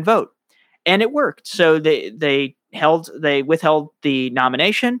won't even vote. And it worked. So they withheld the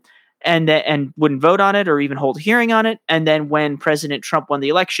nomination and wouldn't vote on it or even hold a hearing on it. And then when President Trump won the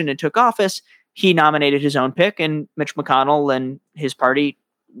election and took office, he nominated his own pick, and Mitch McConnell and his party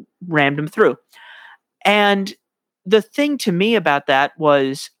rammed him through. And the thing to me about that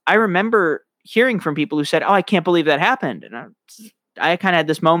was, I remember hearing from people who said, "Oh, I can't believe that happened." And I kind of had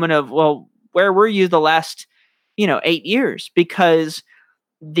this moment of, well, where were you the last, 8 years? Because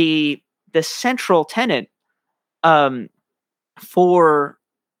the central tenet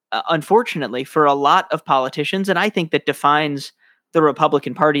unfortunately, for a lot of politicians, and I think that defines the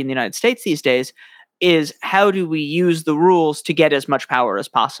Republican Party in the United States these days, is how do we use the rules to get as much power as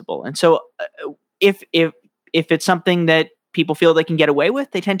possible? And so if it's something that people feel they can get away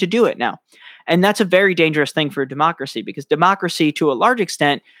with, they tend to do it now. And that's a very dangerous thing for democracy, because democracy, to a large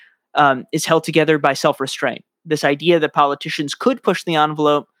extent, is held together by self-restraint. This idea that politicians could push the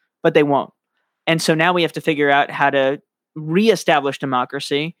envelope, but they won't. And so now we have to figure out how to reestablish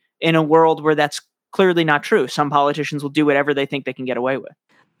democracy in a world where that's clearly not true. Some politicians will do whatever they think they can get away with.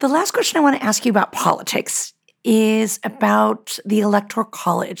 The last question I want to ask you about politics is about the Electoral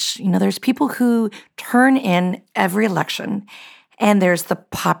College. There's people who turn in every election, and there's the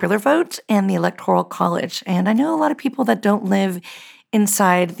popular vote and the Electoral College. And I know a lot of people that don't live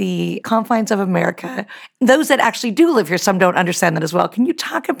inside the confines of America. Those that actually do live here, some don't understand that as well. Can you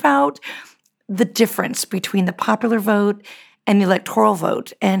talk about the difference between the popular vote and the electoral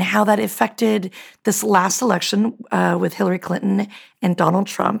vote, and how that affected this last election with Hillary Clinton and Donald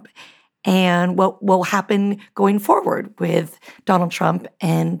Trump, and what will happen going forward with Donald Trump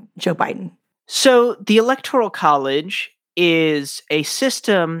and Joe Biden? So the Electoral College is a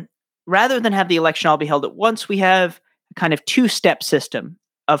system, rather than have the election all be held at once, we have a kind of two-step system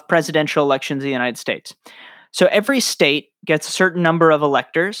of presidential elections in the United States. So every state gets a certain number of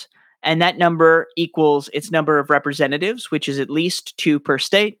electors, and that number equals its number of representatives, which is at least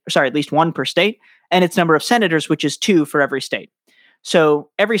at least one per state, and its number of senators, which is 2 for every state. So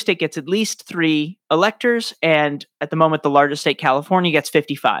every state gets at least 3 electors, and at the moment, the largest state, California, gets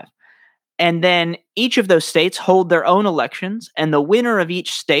 55. And then each of those states hold their own elections, and the winner of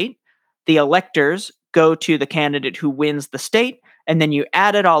each state, the electors, go to the candidate who wins the state, and then you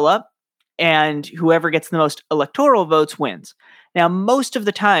add it all up, and whoever gets the most electoral votes wins. Now, most of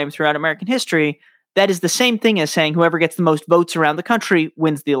the time throughout American history, that is the same thing as saying whoever gets the most votes around the country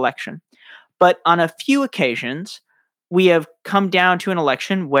wins the election. But on a few occasions, we have come down to an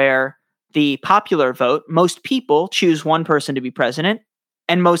election where the popular vote, most people choose one person to be president,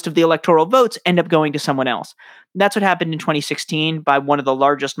 and most of the electoral votes end up going to someone else. That's what happened in 2016 by one of the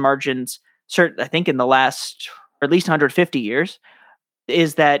largest margins, I think in the last, or at least 150 years,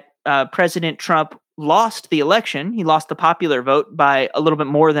 is that President Trump lost the election. He lost the popular vote by a little bit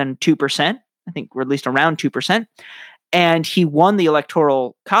more than 2%, I think, or at least around 2%. And he won the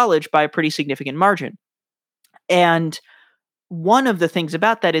Electoral College by a pretty significant margin. And one of the things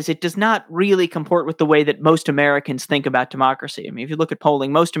about that is it does not really comport with the way that most Americans think about democracy. I mean, if you look at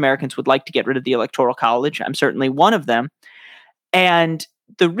polling, most Americans would like to get rid of the Electoral College. I'm certainly one of them. And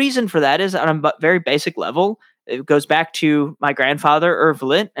the reason for that is on a very basic level. It goes back to my grandfather, Irv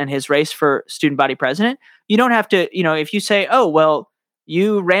Litt, and his race for student body president. You don't have to, if you say, oh, well,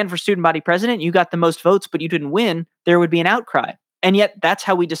 you ran for student body president, you got the most votes, but you didn't win, there would be an outcry. And yet that's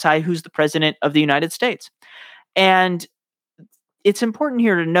how we decide who's the president of the United States. And it's important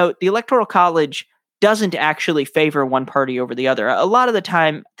here to note the Electoral College doesn't actually favor one party over the other. A lot of the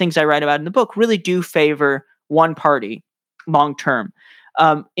time, things I write about in the book really do favor one party long term.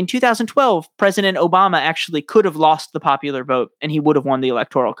 In 2012, President Obama actually could have lost the popular vote and he would have won the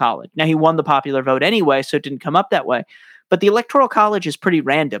Electoral College. Now, he won the popular vote anyway, so it didn't come up that way. But the Electoral College is pretty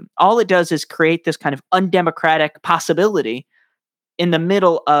random. All it does is create this kind of undemocratic possibility in the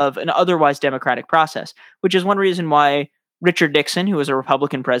middle of an otherwise democratic process, which is one reason why Richard Nixon, who was a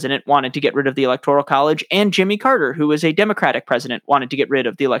Republican president, wanted to get rid of the Electoral College, and Jimmy Carter, who was a Democratic president, wanted to get rid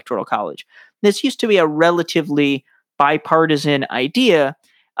of the Electoral College. This used to be a relatively bipartisan idea,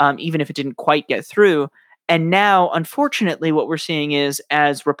 even if it didn't quite get through. And now, unfortunately, what we're seeing is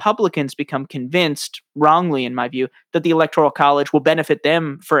as Republicans become convinced, wrongly in my view, that the Electoral College will benefit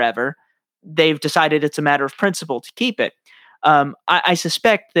them forever, they've decided it's a matter of principle to keep it. I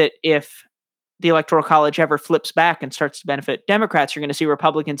suspect that if the Electoral College ever flips back and starts to benefit Democrats, you're going to see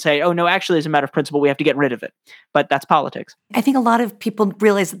Republicans say, oh, no, actually, as a matter of principle, we have to get rid of it. But that's politics. I think a lot of people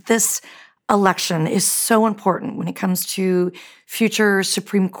realize that this election is so important when it comes to future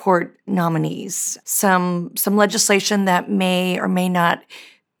Supreme Court nominees. Some legislation that may or may not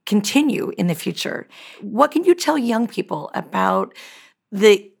continue in the future. What can you tell young people about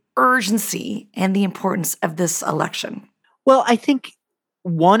the urgency and the importance of this election? Well, I think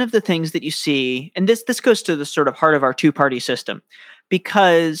one of the things that you see, and this goes to the sort of heart of our two-party system,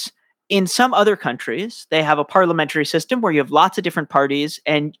 because in some other countries, they have a parliamentary system where you have lots of different parties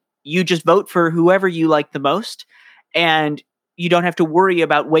and you just vote for whoever you like the most, and you don't have to worry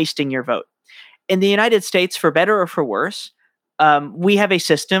about wasting your vote. In the United States, for better or for worse, we have a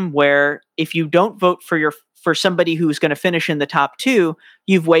system where if you don't vote for somebody who's going to finish in the top two,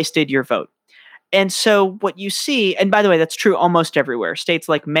 you've wasted your vote. And so what you see, and by the way, that's true almost everywhere. States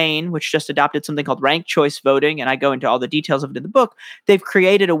like Maine, which just adopted something called ranked choice voting, and I go into all the details of it in the book, they've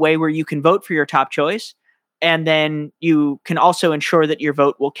created a way where you can vote for your top choice, and then you can also ensure that your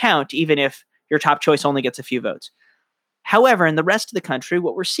vote will count, even if your top choice only gets a few votes. However, in the rest of the country,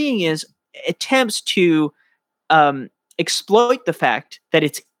 what we're seeing is attempts to exploit the fact that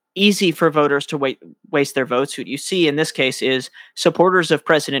it's easy for voters to waste their votes. What you see in this case is supporters of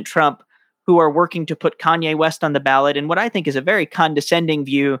President Trump who are working to put Kanye West on the ballot in what I think is a very condescending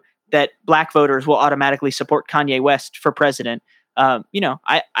view that black voters will automatically support Kanye West for president.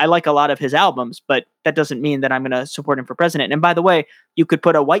 I like a lot of his albums, but that doesn't mean that I'm going to support him for president. And by the way, you could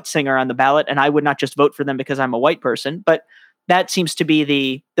put a white singer on the ballot and I would not just vote for them because I'm a white person. But that seems to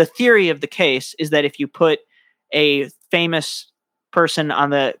be the theory of the case, is that if you put a famous person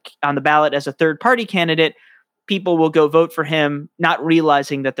on the ballot as a third party candidate, people will go vote for him, not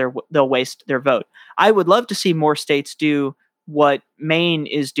realizing that they'll waste their vote. I would love to see more states do what Maine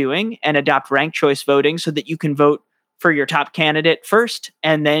is doing and adopt ranked choice voting so that you can vote for your top candidate first,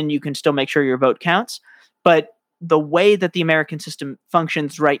 and then you can still make sure your vote counts. But the way that the American system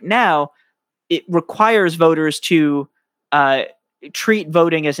functions right now, it requires voters to treat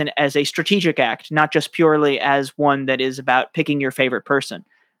voting as a strategic act, not just purely as one that is about picking your favorite person.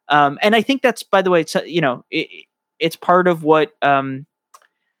 And I think that's, by the way, it's part of what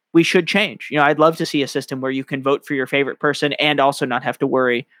we should change. I'd love to see a system where you can vote for your favorite person and also not have to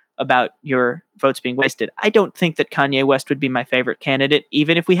worry about your votes being wasted. I don't think that Kanye West would be my favorite candidate,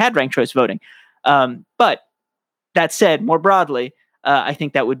 even if we had ranked choice voting. But that said, more broadly, I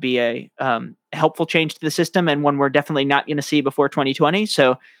think that would be a helpful change to the system, and one we're definitely not going to see before 2020.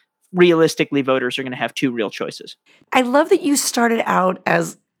 So realistically voters are going to have two real choices. I love that you started out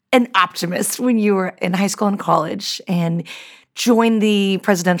as an optimist when you were in high school and college and joined the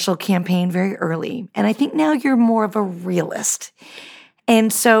presidential campaign very early. And I think now you're more of a realist.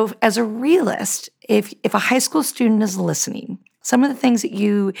 And so as a realist, if a high school student is listening, some of the things that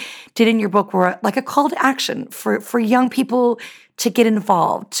you did in your book were like a call to action for young people to get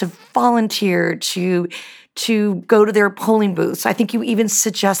involved, to volunteer, to go to their polling booths. I think you even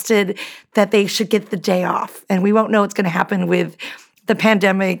suggested that they should get the day off. And we won't know what's going to happen with the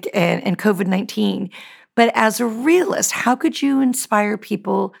pandemic and COVID-19. But as a realist, how could you inspire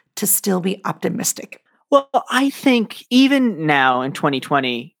people to still be optimistic? Well, I think even now in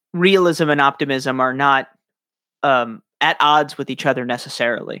 2020, realism and optimism are not at odds with each other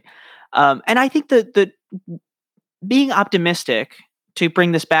necessarily. And I think that being optimistic, to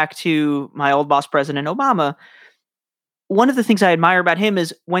bring this back to my old boss, President Obama, one of the things I admire about him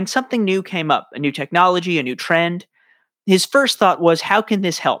is when something new came up, a new technology, a new trend, his first thought was, how can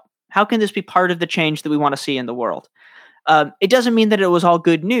this help? How can this be part of the change that we want to see in the world? It doesn't mean that it was all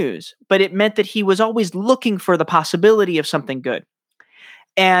good news, but it meant that he was always looking for the possibility of something good.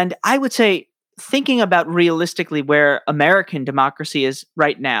 And I would say, thinking about realistically where American democracy is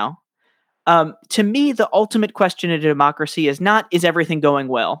right now, to me, the ultimate question in a democracy is not, is everything going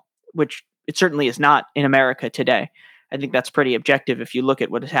well? Which it certainly is not in America today. I think that's pretty objective if you look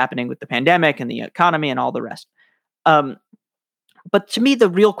at what is happening with the pandemic and the economy and all the rest. But to me, the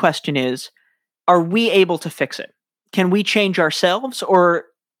real question is, are we able to fix it? Can we change ourselves, or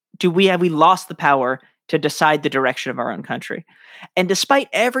have we lost the power to decide the direction of our own country? And despite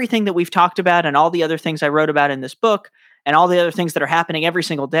everything that we've talked about and all the other things I wrote about in this book and all the other things that are happening every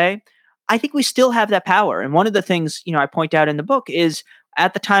single day, I think we still have that power. And one of the things, I point out in the book is,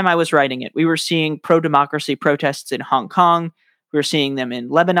 at the time I was writing it, we were seeing pro-democracy protests in Hong Kong. We were seeing them in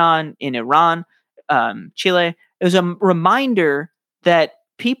Lebanon, in Iran, Chile. It was a reminder that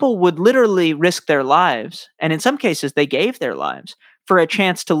people would literally risk their lives, and in some cases they gave their lives, for a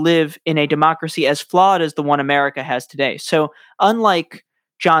chance to live in a democracy as flawed as the one America has today. So unlike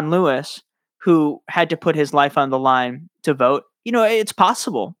John Lewis, who had to put his life on the line to vote, it's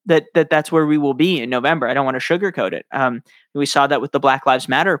possible that that's where we will be in November. I don't want to sugarcoat it. We saw that with the Black Lives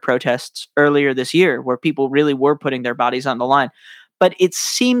Matter protests earlier this year, where people really were putting their bodies on the line. But it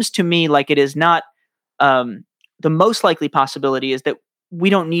seems to me like it is not the most likely possibility is that we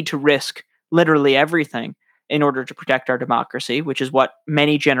don't need to risk literally everything in order to protect our democracy, which is what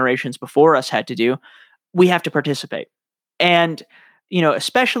many generations before us had to do. We have to participate. And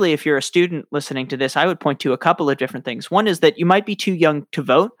especially if you're a student listening to this, I would point to a couple of different things. One is that you might be too young to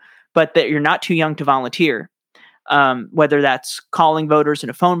vote, but that you're not too young to volunteer, whether that's calling voters in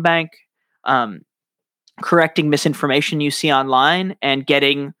a phone bank, correcting misinformation you see online, and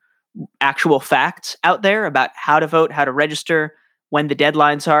getting actual facts out there about how to vote, how to register, when the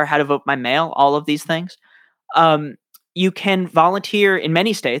deadlines are, how to vote by mail, all of these things. You can volunteer in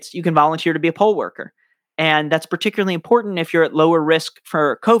many states. You can volunteer to be a poll worker. And that's particularly important if you're at lower risk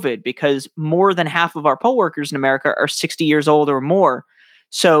for COVID, because more than half of our poll workers in America are 60 years old or more.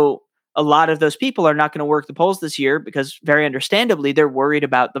 So a lot of those people are not going to work the polls this year because, very understandably, they're worried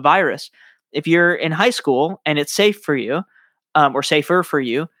about the virus. If you're in high school and it's safe for you, or safer for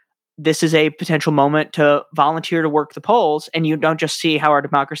you, this is a potential moment to volunteer to work the polls, and you don't just see how our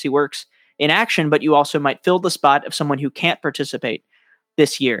democracy works in action, but you also might fill the spot of someone who can't participate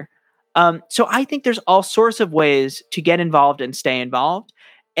this year. So I think there's all sorts of ways to get involved and stay involved.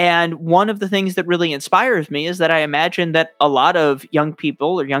 And one of the things that really inspires me is that I imagine that a lot of young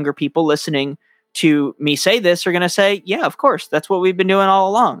people or younger people listening to me say this are going to say, yeah, of course, that's what we've been doing all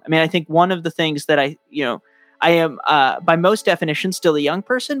along. I mean, I think one of the things that I am, by most definitions, still a young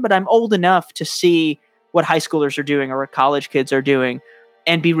person, but I'm old enough to see what high schoolers are doing or what college kids are doing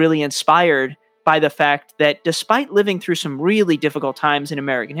and be really inspired by the fact that despite living through some really difficult times in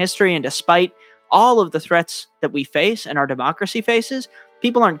American history, and despite all of the threats that we face and our democracy faces,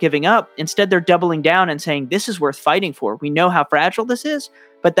 people aren't giving up. Instead, they're doubling down and saying, this is worth fighting for. We know how fragile this is,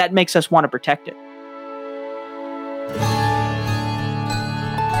 but that makes us want to protect it.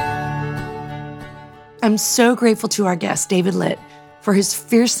 I'm so grateful to our guest, David Litt, for his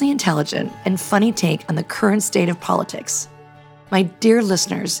fiercely intelligent and funny take on the current state of politics. My dear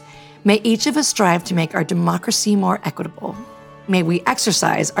listeners, may each of us strive to make our democracy more equitable. May we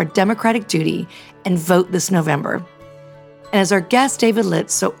exercise our democratic duty and vote this November. And as our guest David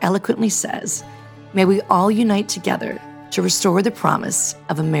Litt so eloquently says, may we all unite together to restore the promise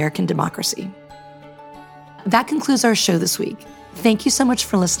of American democracy. That concludes our show this week. Thank you so much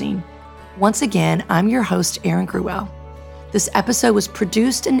for listening. Once again, I'm your host, Erin Gruwell. This episode was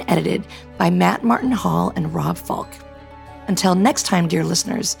produced and edited by Matt Martin Hall and Rob Falk. Until next time, dear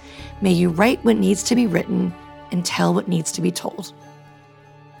listeners, may you write what needs to be written and tell what needs to be told.